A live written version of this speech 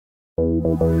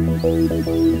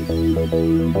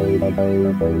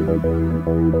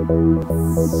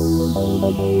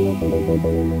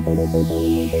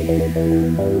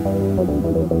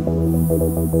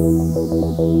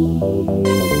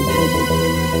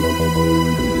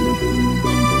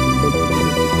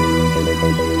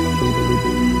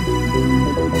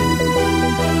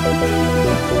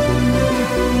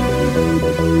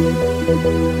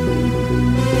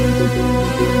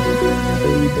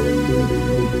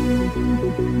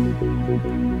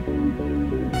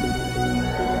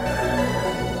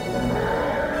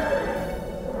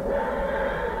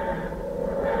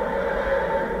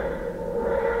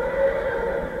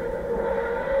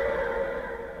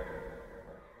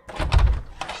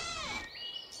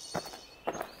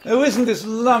Oh, isn't this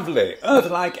lovely?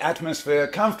 Earth-like atmosphere,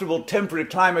 comfortable temperate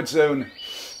climate zone.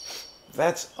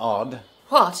 That's odd.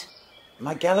 What?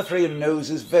 My Gallifreyan nose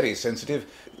is very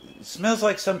sensitive. It smells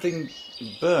like something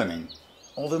burning,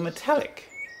 although metallic.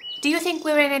 Do you think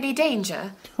we're in any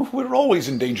danger? We're always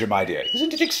in danger, my dear.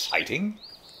 Isn't it exciting?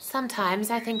 Sometimes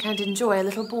I think I'd enjoy a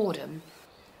little boredom.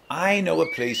 I know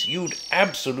a place you'd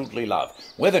absolutely love.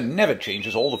 Weather never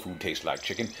changes, all the food tastes like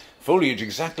chicken. Foliage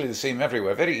exactly the same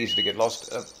everywhere, very easy to get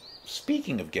lost.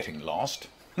 Speaking of getting lost,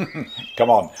 come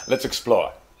on, let's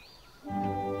explore.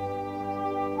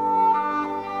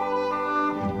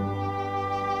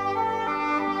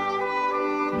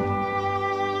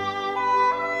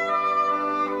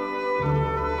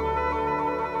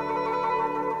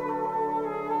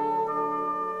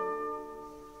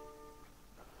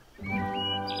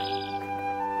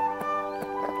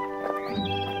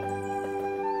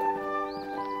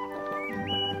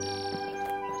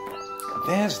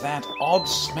 There's that odd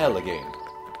smell again.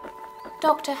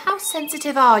 Doctor, how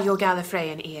sensitive are your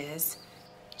Gallifreyan ears?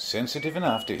 Sensitive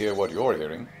enough to hear what you're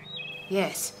hearing.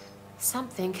 Yes,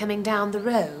 something coming down the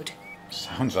road.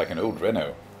 Sounds like an old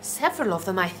Renault. Several of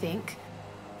them, I think.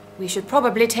 We should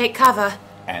probably take cover.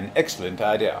 An excellent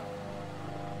idea.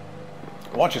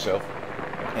 Watch yourself.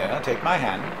 Here, take my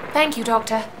hand. Thank you,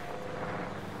 Doctor.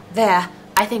 There,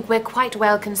 I think we're quite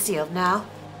well concealed now.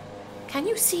 Can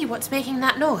you see what's making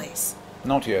that noise?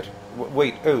 Not yet.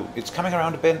 Wait, oh, it's coming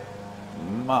around a bend.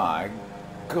 My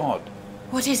God.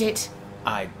 What is it?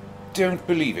 I don't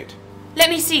believe it. Let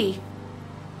me see.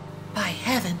 By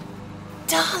heaven.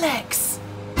 Daleks!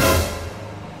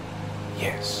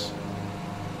 Yes.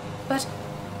 But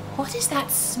what is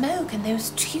that smoke and those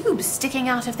tubes sticking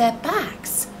out of their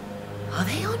backs? Are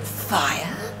they on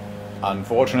fire?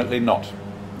 Unfortunately not.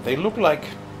 They look like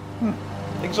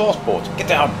exhaust ports. Get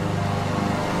down.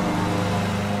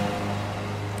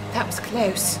 That was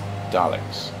close.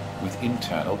 Daleks with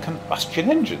internal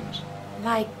combustion engines.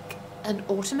 Like an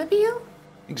automobile?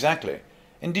 Exactly.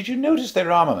 And did you notice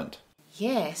their armament?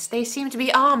 Yes, they seem to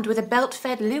be armed with a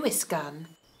belt-fed Lewis gun.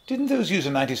 Didn't those use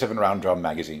a 97-round drum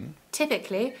magazine?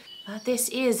 Typically, but this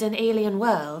is an alien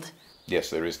world. Yes,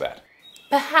 there is that.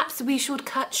 Perhaps we should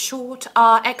cut short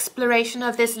our exploration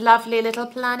of this lovely little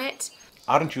planet?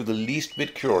 Aren't you the least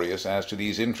bit curious as to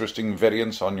these interesting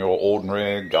variants on your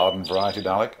ordinary garden variety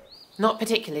Dalek? Not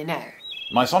particularly, no.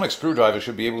 My sonic screwdriver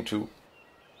should be able to...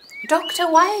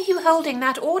 Doctor, why are you holding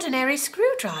that ordinary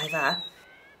screwdriver?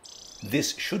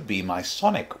 This should be my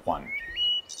sonic one.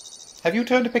 Have you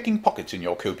turned to picking pockets in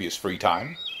your copious free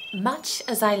time? Much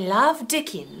as I love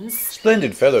Dickens...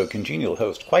 Splendid fellow, congenial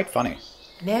host, quite funny.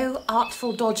 No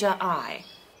artful dodger I.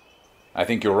 I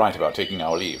think you're right about taking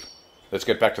our leave. Let's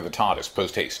get back to the TARDIS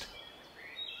post-haste.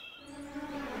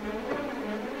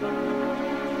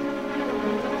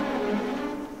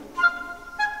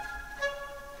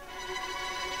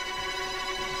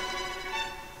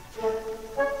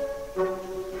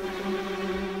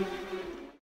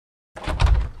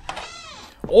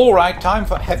 All right, time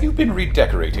for... Have you been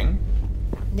redecorating?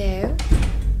 No.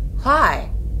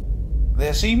 Why?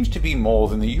 There seems to be more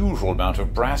than the usual amount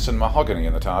of brass and mahogany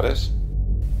in the TARDIS.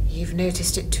 You've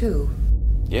noticed it too?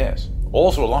 Yes.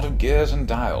 Also a lot of gears and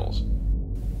dials.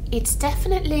 It's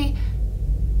definitely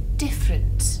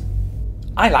different.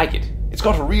 I like it. It's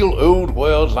got a real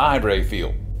old-world library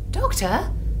feel.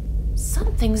 Doctor,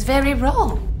 something's very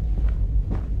wrong.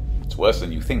 It's worse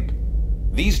than you think.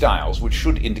 These dials, which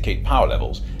should indicate power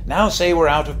levels, now say we're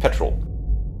out of petrol.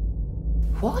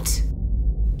 What?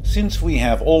 Since we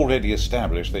have already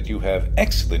established that you have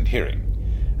excellent hearing,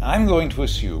 I'm going to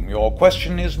assume your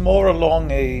question is more along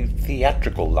a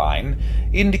theatrical line,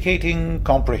 indicating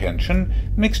comprehension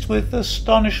mixed with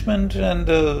astonishment and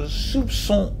a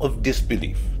soupçon of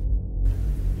disbelief.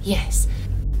 Yes.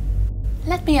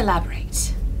 Let me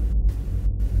elaborate.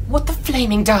 What the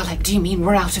flaming Dalek do you mean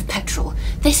we're out of petrol?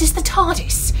 This is the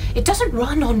TARDIS. It doesn't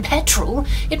run on petrol.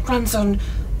 It runs on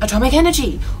atomic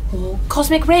energy, or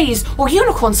cosmic rays, or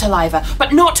unicorn saliva,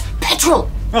 but not petrol!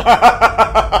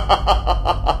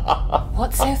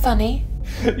 What's so funny?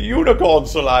 Unicorn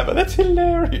saliva, that's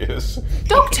hilarious.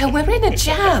 Doctor, we're in a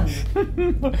jam.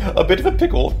 A bit of a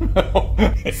pickle.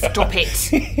 Stop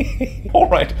it. All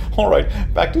right,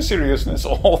 back to seriousness,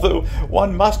 although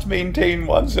one must maintain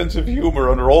one's sense of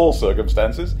humour under all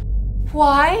circumstances.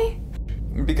 Why?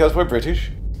 Because we're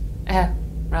British. Oh,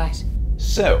 right.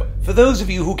 So, for those of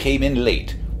you who came in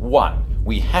late, 1.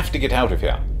 We have to get out of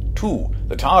here. 2.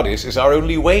 The TARDIS is our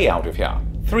only way out of here.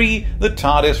 3. The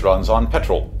TARDIS runs on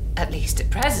petrol. At least at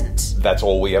present. That's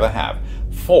all we ever have.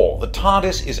 4. The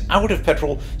TARDIS is out of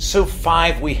petrol, so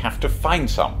 5. We have to find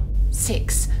some.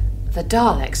 6. The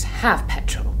Daleks have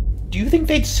petrol. Do you think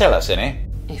they'd sell us any?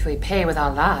 If we pay with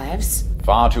our lives.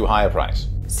 Far too high a price.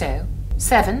 So,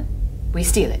 7. We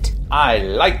steal it. I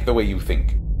like the way you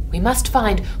think. We must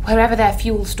find wherever their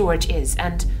fuel storage is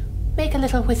and make a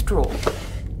little withdrawal.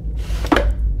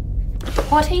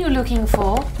 What are you looking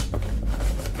for?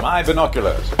 My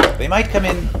binoculars. They might come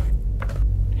in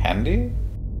handy?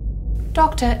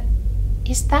 Doctor,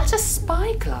 is that a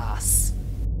spyglass?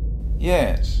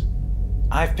 Yes.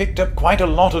 I've picked up quite a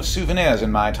lot of souvenirs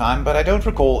in my time, but I don't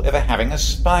recall ever having a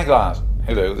spyglass.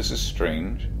 Hello, this is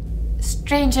strange.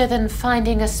 Stranger than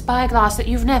finding a spyglass that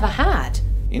you've never had.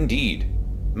 Indeed.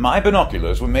 My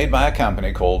binoculars were made by a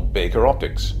company called Baker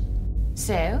Optics.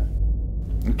 So?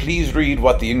 Please read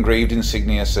what the engraved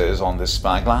insignia says on this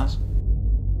spyglass.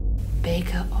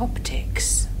 Baker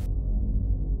Optics.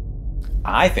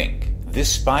 I think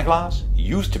this spyglass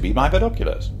used to be my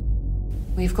binoculars.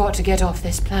 We've got to get off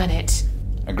this planet.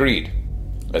 Agreed.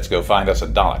 Let's go find us a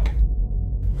Dalek.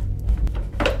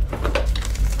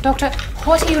 Doctor,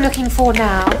 what are you looking for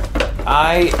now?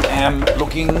 I am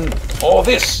looking for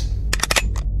this.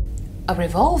 A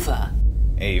revolver?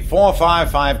 A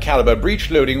 .455 caliber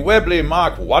breech-loading Webley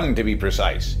Mark I to be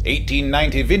precise.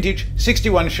 1890 vintage,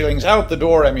 61 shillings out the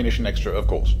door, ammunition extra, of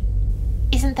course.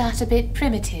 Isn't that a bit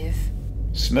primitive?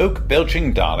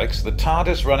 Smoke-belching Daleks, the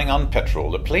TARDIS running on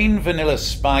petrol, a plain vanilla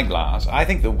spyglass. I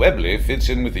think the Webley fits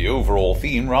in with the overall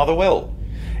theme rather well.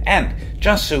 And,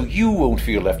 just so you won't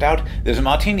feel left out, there's a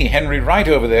Martini Henry right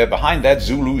over there behind that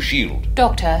Zulu shield.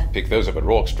 Doctor. Pick those up at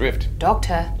Rorke's Drift.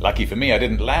 Doctor. Lucky for me I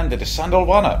didn't land at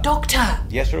Sandalwana. Doctor!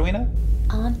 Yes, Rowena?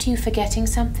 Aren't you forgetting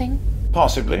something?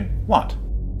 Possibly. What?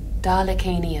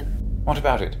 Dalekanium. What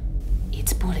about it?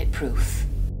 It's bulletproof.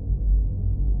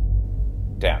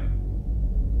 Damn.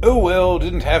 Oh well,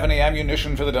 didn't have any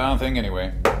ammunition for the darn thing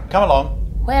anyway. Come along.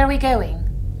 Where are we going?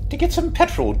 To get some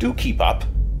petrol, do keep up.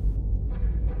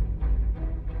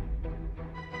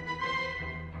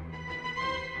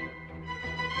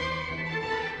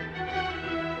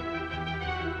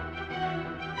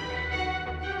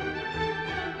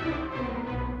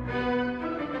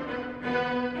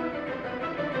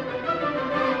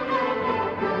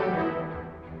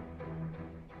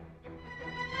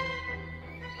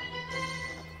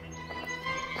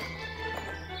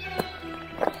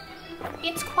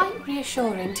 It's quite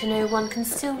reassuring to know one can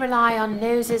still rely on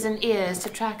noses and ears to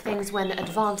track things when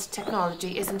advanced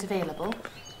technology isn't available.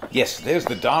 Yes, there's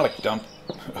the Dalek dump.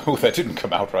 Oh, that didn't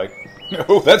come out right.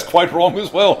 Oh, that's quite wrong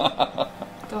as well.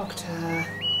 Doctor.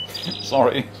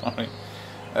 Sorry.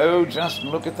 Oh, just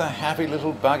look at the happy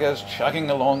little buggers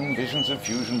chugging along, visions of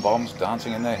fusion bombs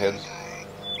dancing in their heads.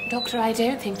 Doctor, I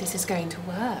don't think this is going to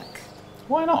work.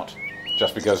 Why not?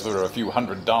 Just because there are a few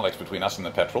hundred Daleks between us and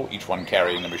the petrol, each one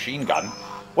carrying a machine gun,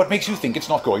 what makes you think it's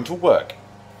not going to work?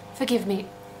 Forgive me.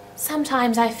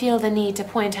 Sometimes I feel the need to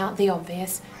point out the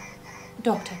obvious.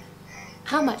 Doctor,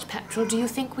 how much petrol do you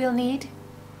think we'll need?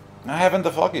 I haven't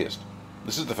the foggiest.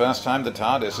 This is the first time the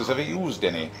TARDIS has ever used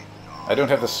any. I don't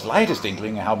have the slightest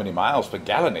inkling how many miles per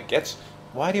gallon it gets.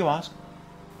 Why do you ask?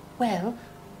 Well,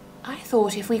 I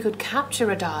thought if we could capture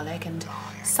a Dalek and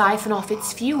siphon off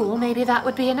its fuel, maybe that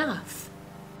would be enough.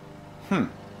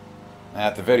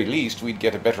 At the very least, we'd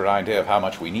get a better idea of how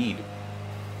much we need.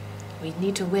 We'd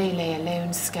need to waylay a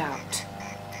lone scout.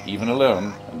 Even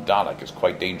alone, a Dalek is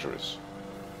quite dangerous.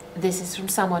 This is from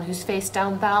someone who's faced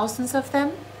down thousands of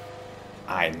them?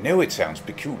 I know it sounds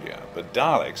peculiar, but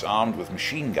Daleks armed with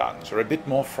machine guns are a bit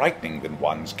more frightening than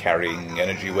ones carrying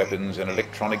energy weapons and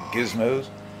electronic gizmos.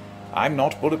 I'm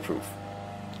not bulletproof.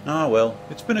 Ah, well,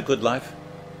 it's been a good life.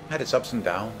 Had its ups and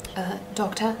downs.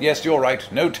 Doctor? Yes, you're right.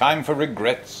 No time for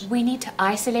regrets. We need to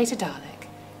isolate a Dalek,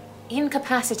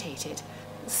 incapacitate it,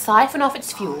 siphon off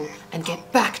its fuel, and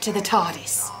get back to the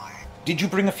TARDIS. Did you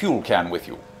bring a fuel can with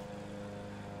you?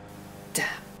 Damn.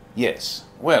 Yes.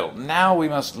 Well, now we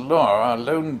must lure our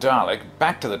lone Dalek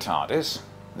back to the TARDIS.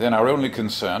 Then our only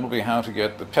concern will be how to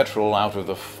get the petrol out of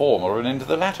the former and into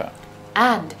the latter.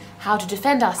 And how to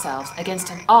defend ourselves against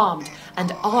an armed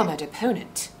and armoured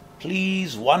opponent.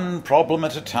 Please, one problem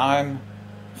at a time.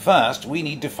 First, we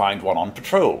need to find one on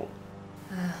patrol.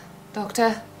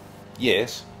 Doctor,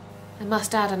 Yes? I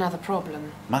must add another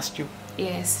problem. Must you?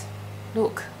 Yes.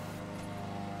 Look,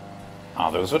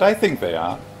 Are those what I think they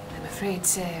are? I'm afraid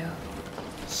so.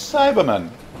 Cybermen.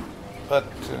 But,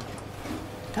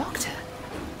 Doctor,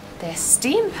 they're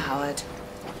steam-powered.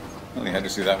 well, you had to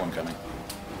see that one coming.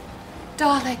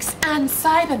 Daleks and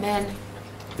Cybermen.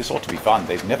 This ought to be fun.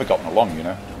 They've never gotten along, you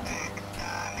know.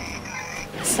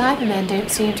 The Cybermen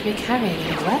don't seem to be carrying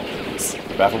any weapons.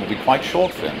 The battle will be quite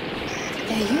short then.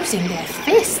 They're using their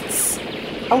fists.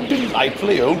 How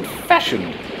delightfully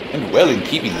old-fashioned, and well in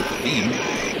keeping with the theme.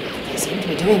 They seem to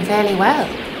be doing fairly well.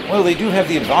 Well, they do have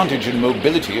the advantage in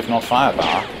mobility, if not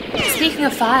firepower. Speaking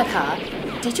of firepower,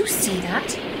 did you see that?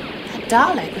 That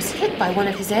Dalek was hit by one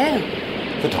of his own.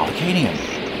 The Dalekanium.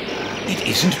 It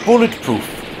isn't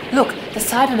bulletproof. Look, the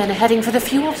Cybermen are heading for the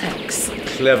fuel tanks.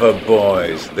 Clever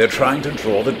boys. They're trying to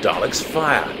draw the Daleks'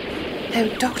 fire.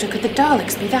 Oh, Doctor, could the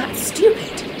Daleks be that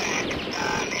stupid?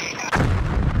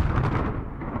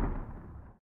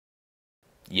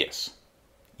 Yes.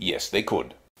 Yes, they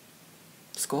could.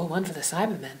 Score one for the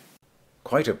Cybermen.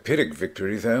 Quite a Pyrrhic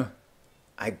victory, though.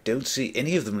 I don't see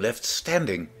any of them left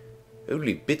standing.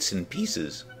 Only bits and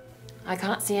pieces. I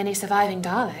can't see any surviving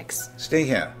Daleks. Stay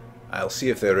here. I'll see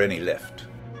if there are any left.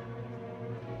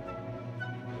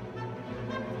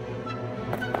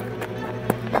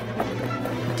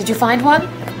 Did you find one?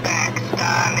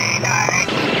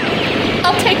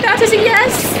 I'll take that as a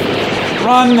yes!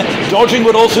 Run! Dodging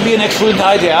would also be an excellent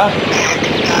idea.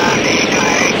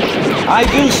 I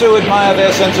do so admire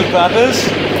their sense of purpose.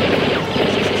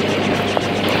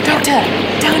 Doctor,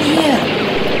 down here!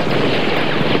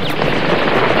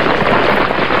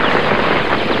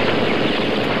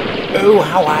 Oh,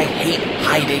 how I hate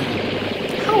hiding.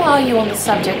 How are you on the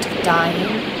subject of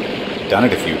dying? Done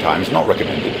it a few times, not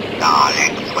recommended.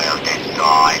 Daleks will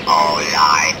destroy all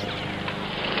life.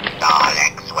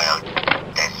 Daleks will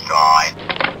destroy.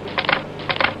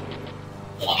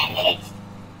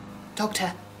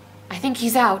 Doctor, I think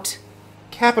he's out.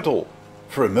 Capital.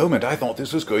 For a moment I thought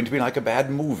this was going to be like a bad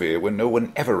movie when no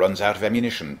one ever runs out of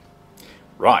ammunition.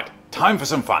 Right, time for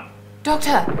some fun.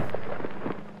 Doctor!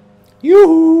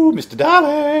 Yoo-hoo, Mr.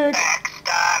 Dalek!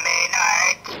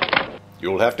 Exterminate.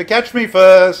 You'll have to catch me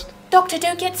first. Doctor,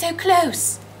 don't get so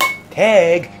close.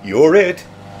 Tag, you're it.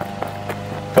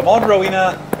 Come on,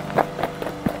 Rowena.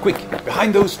 Quick,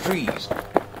 behind those trees.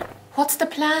 What's the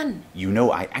plan? You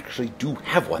know, I actually do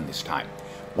have one this time.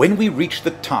 When we reach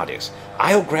the TARDIS,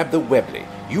 I'll grab the Webley,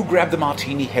 you grab the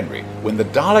Martini Henry. When the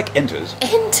Dalek enters...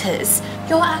 Enters?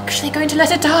 You're actually going to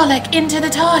let a Dalek into the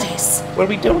TARDIS? Well,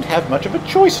 we don't have much of a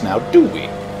choice now, do we?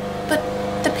 But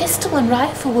the pistol and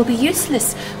rifle will be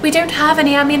useless. We don't have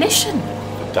any ammunition.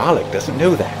 The Dalek doesn't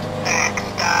know that.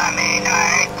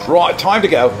 Exterminate. Right, time to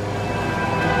go.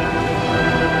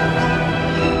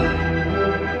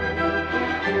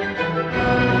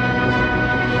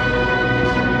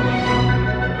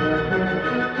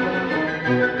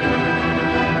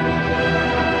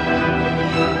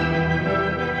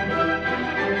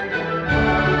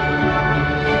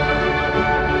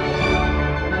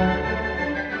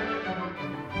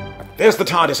 There's the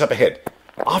TARDIS up ahead.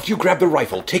 After you grab the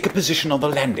rifle, take a position on the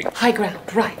landing. High ground,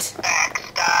 right.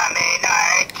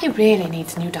 Exterminate. He really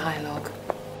needs new dialogue.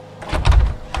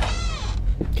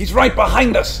 He's right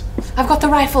behind us. I've got the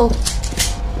rifle.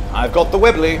 I've got the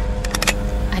Webley.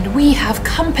 And we have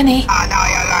company.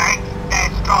 Annihilate.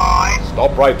 Destroy.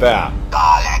 Stop right there.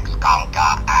 Daleks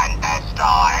conquer and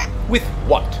destroy. With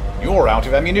what? You're out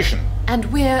of ammunition. And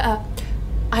we're,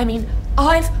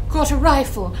 I've got a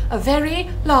rifle. A very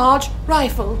large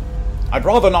rifle. I'd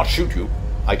rather not shoot you.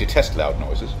 I detest loud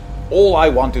noises. All I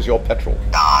want is your petrol.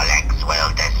 Daleks will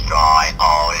destroy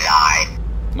all life.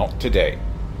 Not today.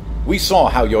 We saw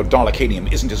how your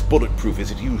Dalekanium isn't as bulletproof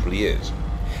as it usually is.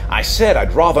 I said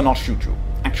I'd rather not shoot you.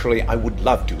 Actually, I would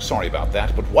love to, sorry about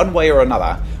that, but one way or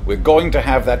another, we're going to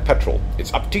have that petrol.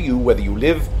 It's up to you whether you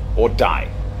live or die.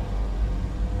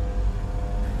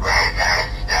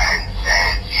 Resistance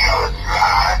is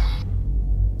useless.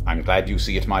 I'm glad you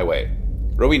see it my way.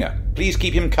 Rowena, please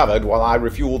keep him covered while I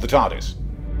refuel the TARDIS.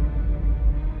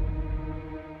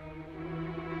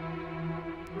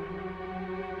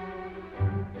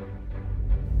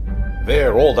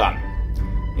 They're all done.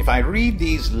 If I read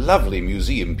these lovely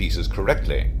museum pieces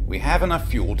correctly, we have enough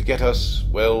fuel to get us,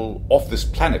 well, off this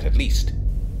planet at least.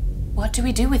 What do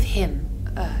we do with him?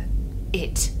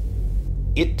 It?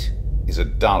 It is a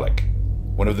Dalek,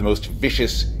 one of the most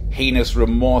vicious, heinous,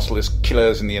 remorseless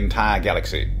killers in the entire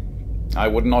galaxy. I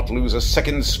would not lose a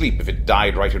second's sleep if it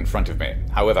died right in front of me.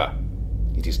 However,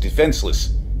 it is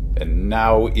defenseless and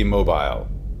now immobile.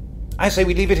 I say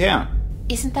we leave it here.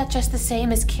 Isn't that just the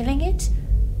same as killing it?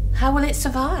 How will it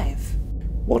survive?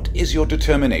 What is your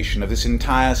determination of this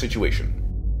entire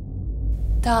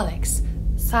situation? Daleks,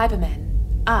 Cybermen,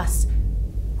 us,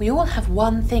 we all have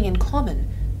one thing in common.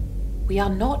 We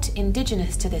are not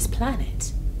indigenous to this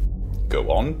planet. Go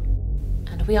on.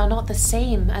 And we are not the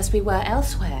same as we were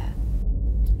elsewhere.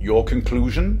 Your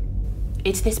conclusion?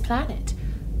 It's this planet.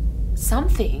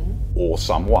 Something... Or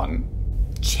someone.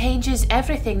 ...changes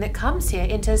everything that comes here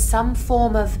into some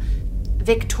form of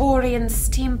Victorian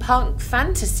steampunk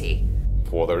fantasy.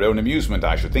 For their own amusement,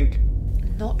 I should think.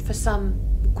 Not for some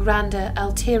grander,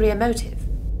 ulterior motive.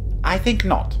 I think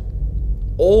not.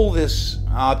 All this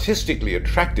artistically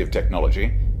attractive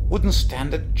technology wouldn't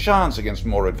stand a chance against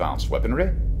more advanced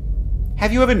weaponry.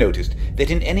 Have you ever noticed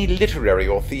that in any literary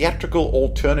or theatrical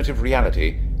alternative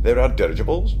reality there are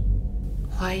dirigibles?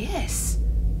 Why, yes.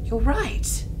 You're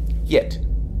right. Yet,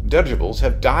 dirigibles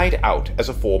have died out as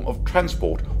a form of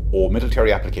transport or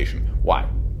military application. Why?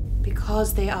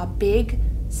 Because they are big,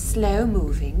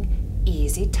 slow-moving,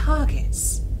 easy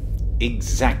targets.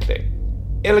 Exactly.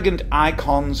 Elegant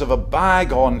icons of a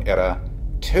bygone era,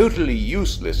 totally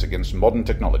useless against modern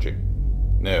technology.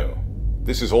 No,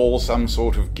 this is all some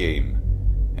sort of game,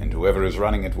 and whoever is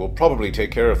running it will probably take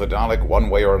care of the Dalek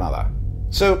one way or another.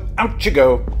 So, out you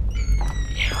go.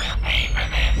 You will pay for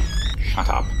this. Shut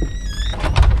up.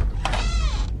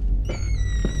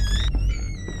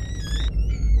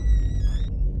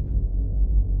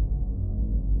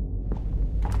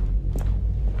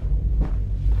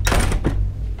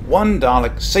 One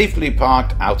Dalek safely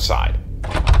parked outside.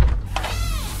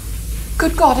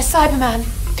 Good God, a Cyberman!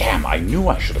 Damn, I knew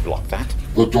I should have locked that.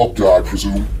 The doctor, I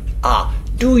presume.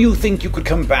 Do you think you could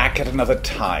come back at another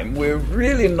time? We're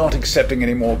really not accepting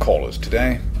any more callers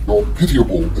today. Your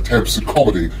pitiable attempts at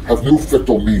comedy have no effect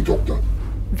on me, Doctor.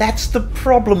 That's the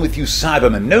problem with you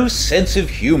Cybermen. No sense of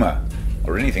humor.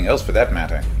 Or anything else for that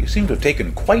matter. You seem to have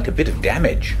taken quite a bit of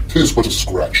damage. 'Tis but a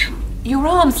scratch. Your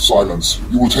arms... Silence.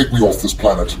 You will take me off this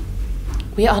planet.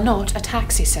 We are not a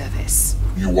taxi service.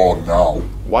 You are now.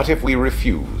 What if we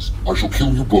refuse? I shall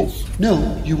kill you both.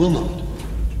 No, you will not.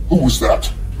 Who was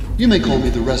that? You may call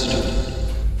me the Resident.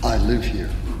 I live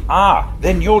here.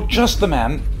 Then you're just the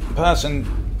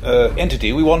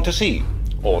entity we want to see.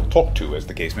 Or talk to, as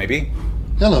the case may be.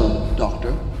 Hello,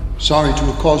 Doctor. Sorry to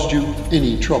have caused you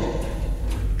any trouble.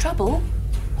 Trouble?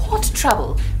 What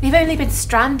trouble? We've only been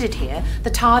stranded here.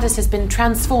 The TARDIS has been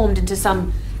transformed into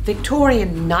some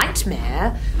Victorian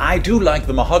nightmare. I do like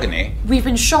the mahogany. We've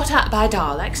been shot at by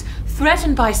Daleks,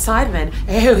 threatened by Cybermen.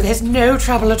 Oh, there's no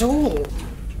trouble at all.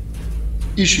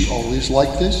 Is she always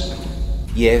like this?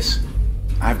 Yes.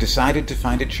 I've decided to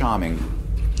find it charming.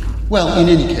 Well, in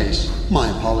any case, my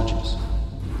apologies.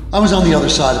 I was on the other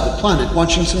side of the planet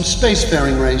watching some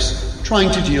spacefaring race,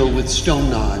 trying to deal with stone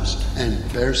knives and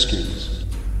bearskins.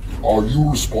 Are you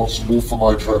responsible for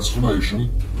my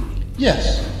transformation?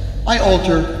 Yes, I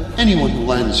alter anyone who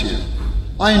lands here.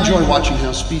 I enjoy watching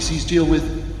how species deal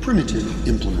with primitive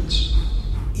implements.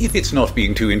 If it's not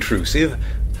being too intrusive,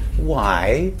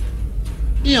 why?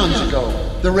 Eons ago,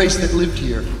 the race that lived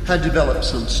here had developed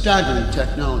some staggering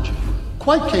technology,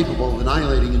 quite capable of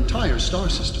annihilating entire star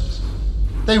systems.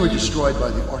 They were destroyed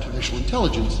by the artificial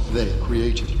intelligence they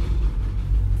created.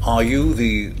 Are you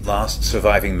the last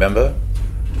surviving member?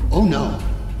 Oh no.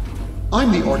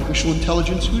 I'm the artificial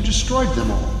intelligence who destroyed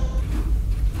them all.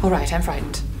 All right, I'm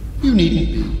frightened. You needn't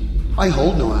be. I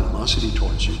hold no animosity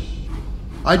towards you.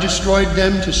 I destroyed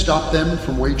them to stop them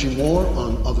from waging war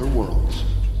on other worlds.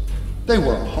 They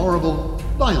were a horrible,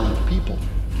 violent people.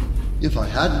 If I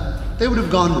hadn't, they would have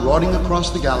gone marauding across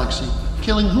the galaxy,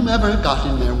 killing whomever got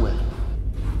in their way.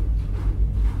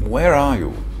 Where are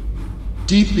you?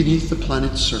 Deep beneath the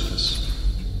planet's surface,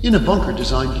 in a bunker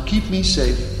designed to keep me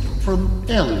safe from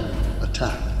alien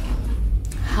attack.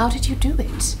 How did you do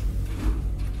it?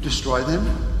 Destroy them?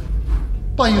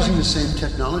 By using the same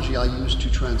technology I used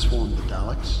to transform the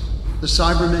Daleks, the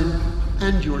Cybermen,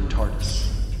 and your TARDIS.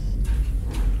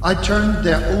 I turned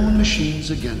their own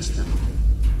machines against them.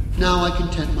 Now I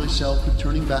content myself with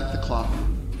turning back the clock,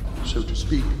 so to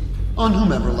speak, on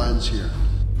whomever lands here.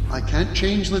 I can't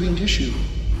change living tissue,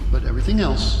 but everything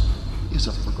else is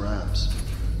up for grabs.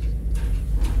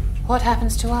 What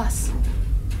happens to us?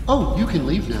 Oh, you can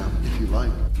leave now, if you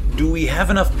like. Do we have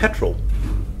enough petrol?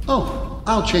 Oh,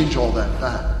 I'll change all that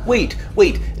back. Wait,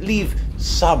 leave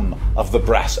some of the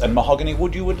brass and mahogany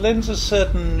wood. You would lend a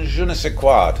certain je ne sais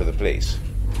quoi to the place.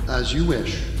 As you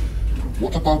wish.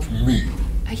 What about me?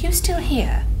 Are you still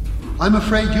here? I'm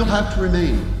afraid you'll have to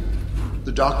remain.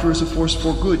 The Doctor is a force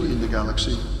for good in the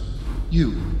galaxy.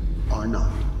 You are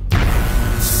not.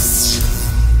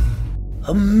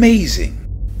 Amazing.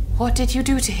 What did you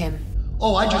do to him?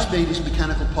 Oh, I just made his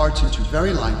mechanical parts into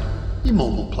very light,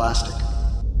 immobile plastic.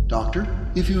 Doctor,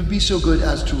 if you would be so good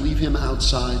as to leave him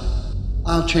outside,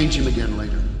 I'll change him again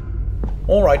later.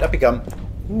 All right, up you come.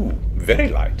 Ooh, very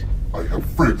light. I have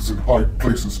friends in high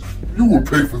places. You will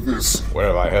pay for this. Where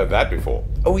have I heard that before?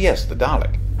 Oh yes, the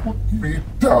Dalek. Put me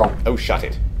down. Oh, shut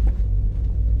it.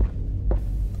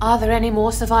 Are there any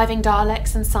more surviving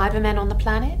Daleks and Cybermen on the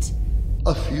planet?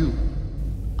 A few.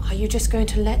 Are you just going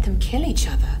to let them kill each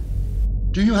other?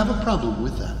 Do you have a problem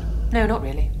with that? No, not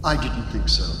really. I didn't think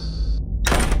so.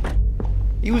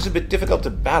 He was a bit difficult to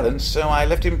balance, so I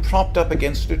left him propped up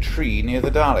against a tree near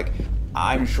the Dalek.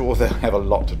 I'm sure they'll have a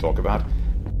lot to talk about.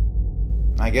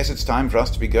 I guess it's time for us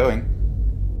to be going.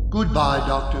 Goodbye,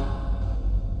 Doctor.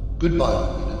 Goodbye,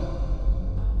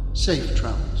 Rowena. Safe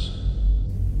travels.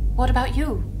 What about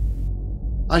you?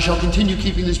 I shall continue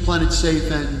keeping this planet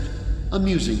safe and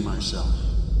amusing myself.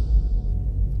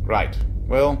 Right.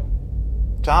 Well,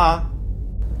 ta.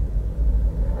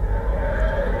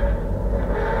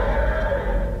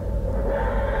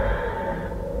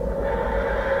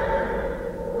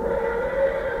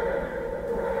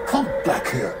 Come back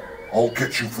here. I'll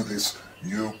get you for this.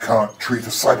 You can't treat a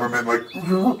Cyberman like...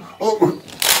 Oh.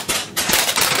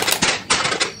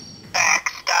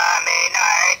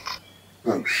 Exterminate!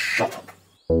 Oh, shut up.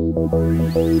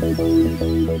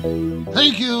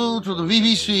 Thank you to the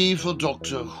BBC for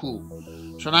Doctor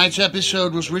Who. Tonight's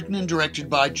episode was written and directed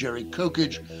by Jerry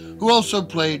Kokich, who also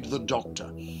played the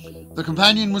Doctor. The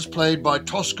companion was played by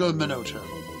Tosca Minotto.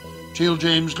 Teal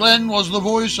James Glenn was the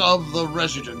voice of the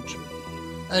Resident,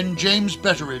 and James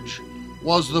Betteridge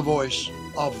was the voice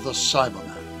of the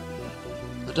Cyberman.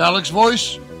 The Dalek's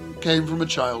voice came from a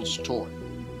child's toy.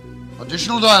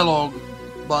 Additional dialogue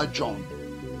by John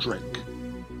Drake.